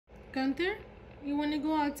Gunther, you want to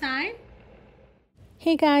go outside?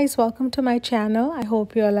 Hey guys, welcome to my channel. I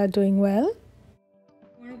hope you all are doing well.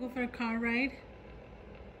 Want to go for a car ride?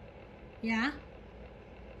 Yeah?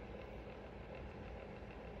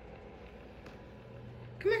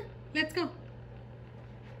 Come on, let's go.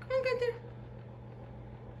 Come on, Gunther.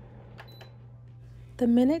 The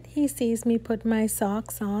minute he sees me put my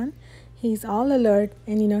socks on, he's all alert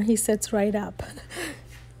and he sits right up.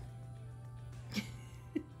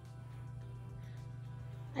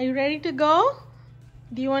 Are you ready to go?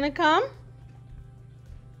 Do you want to come?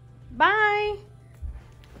 Bye.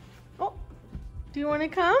 Oh, do you want to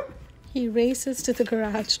come? He races to the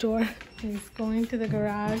garage door. He's going to the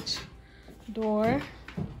garage door.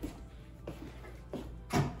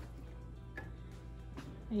 Are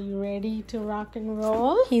you ready to rock and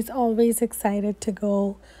roll? He's always excited to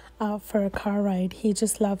go out for a car ride. He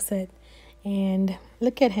just loves it. And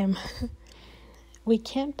look at him. We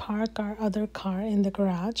can't park our other car in the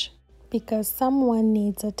garage because someone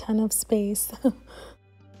needs a ton of space.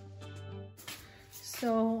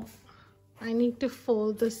 So I need to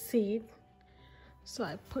fold the seat. So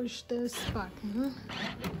I push this button.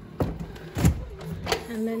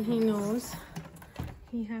 And then he knows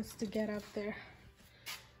he has to get up there.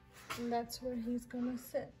 And that's where he's gonna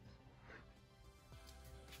sit.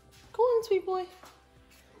 Go on, sweet boy.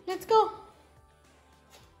 Let's go.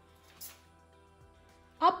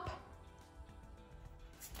 Up.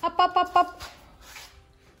 Up, up, up, up.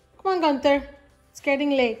 Come on, Gunther. It's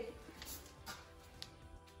getting late.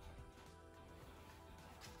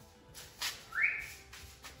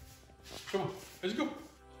 Come on, let's go.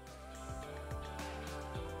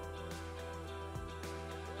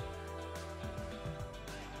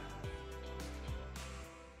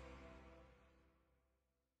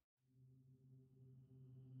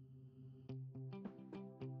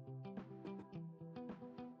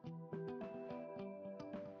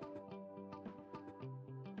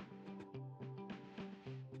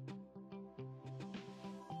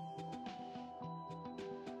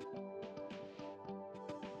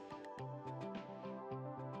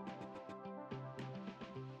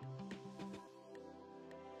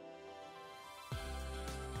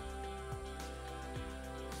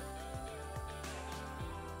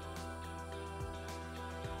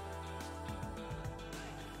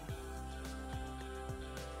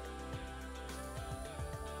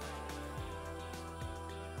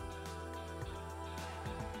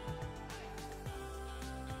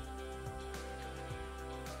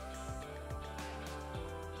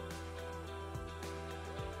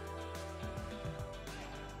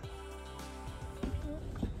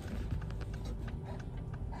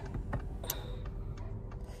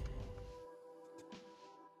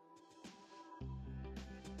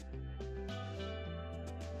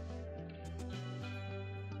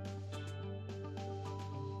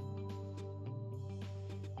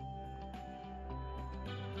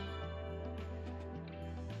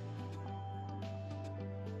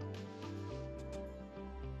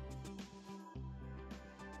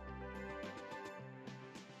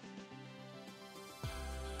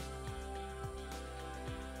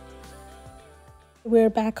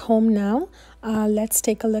 We're back home now. Let's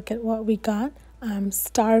take a look at what we got. I'm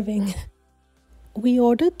starving. We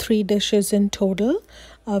ordered 3 dishes in total.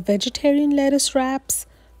 Vegetarian lettuce wraps,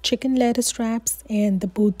 chicken lettuce wraps, and the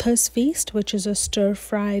Gunther's Feast, which is a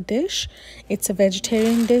stir-fry dish. It's a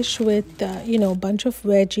vegetarian dish with, a bunch of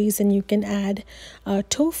veggies, and you can add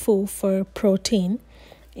tofu for protein.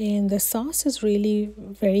 And the sauce is really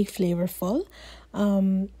very flavorful.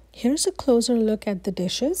 Here's a closer look at the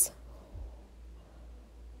dishes.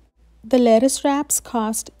 The lettuce wraps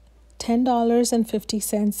cost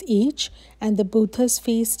 $10.50 each, and the Gunther's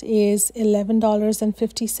Feast is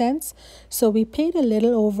 $11.50. So we paid a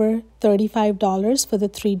little over $35 for the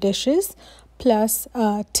 3 dishes, plus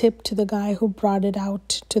a tip to the guy who brought it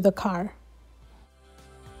out to the car.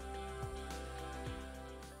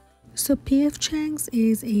 So P.F. Chang's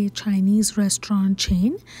is a Chinese restaurant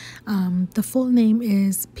chain. The full name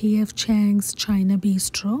is P.F. Chang's China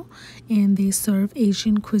Bistro, and they serve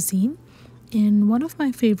Asian cuisine. And one of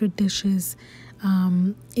my favorite dishes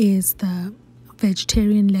is the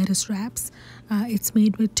vegetarian lettuce wraps. It's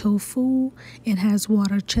made with tofu. It has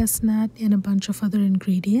water chestnut and a bunch of other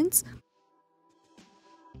ingredients.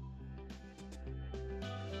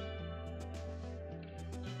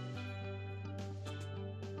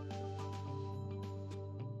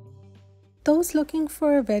 Those looking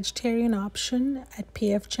for a vegetarian option at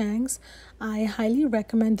P.F. Chang's, I highly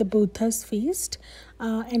recommend the Gunther's Feast.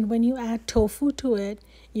 And when you add tofu to it,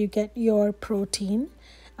 you get your protein.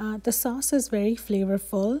 The sauce is very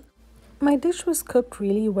flavorful. My dish was cooked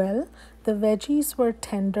really well. The veggies were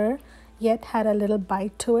tender, yet had a little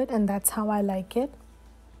bite to it, and that's how I like it.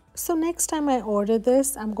 So next time I order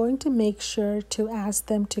this, I'm going to make sure to ask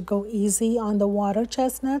them to go easy on the water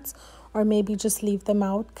chestnuts, or maybe just leave them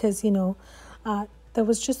out because, there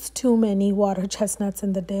was just too many water chestnuts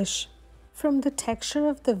in the dish. From the texture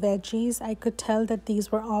of the veggies, I could tell that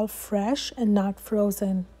these were all fresh and not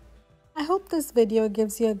frozen. I hope this video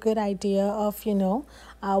gives you a good idea of,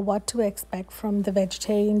 what to expect from the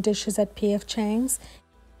vegetarian dishes at PF Chang's.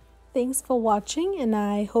 Thanks for watching, and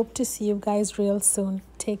I hope to see you guys real soon.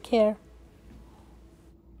 Take care.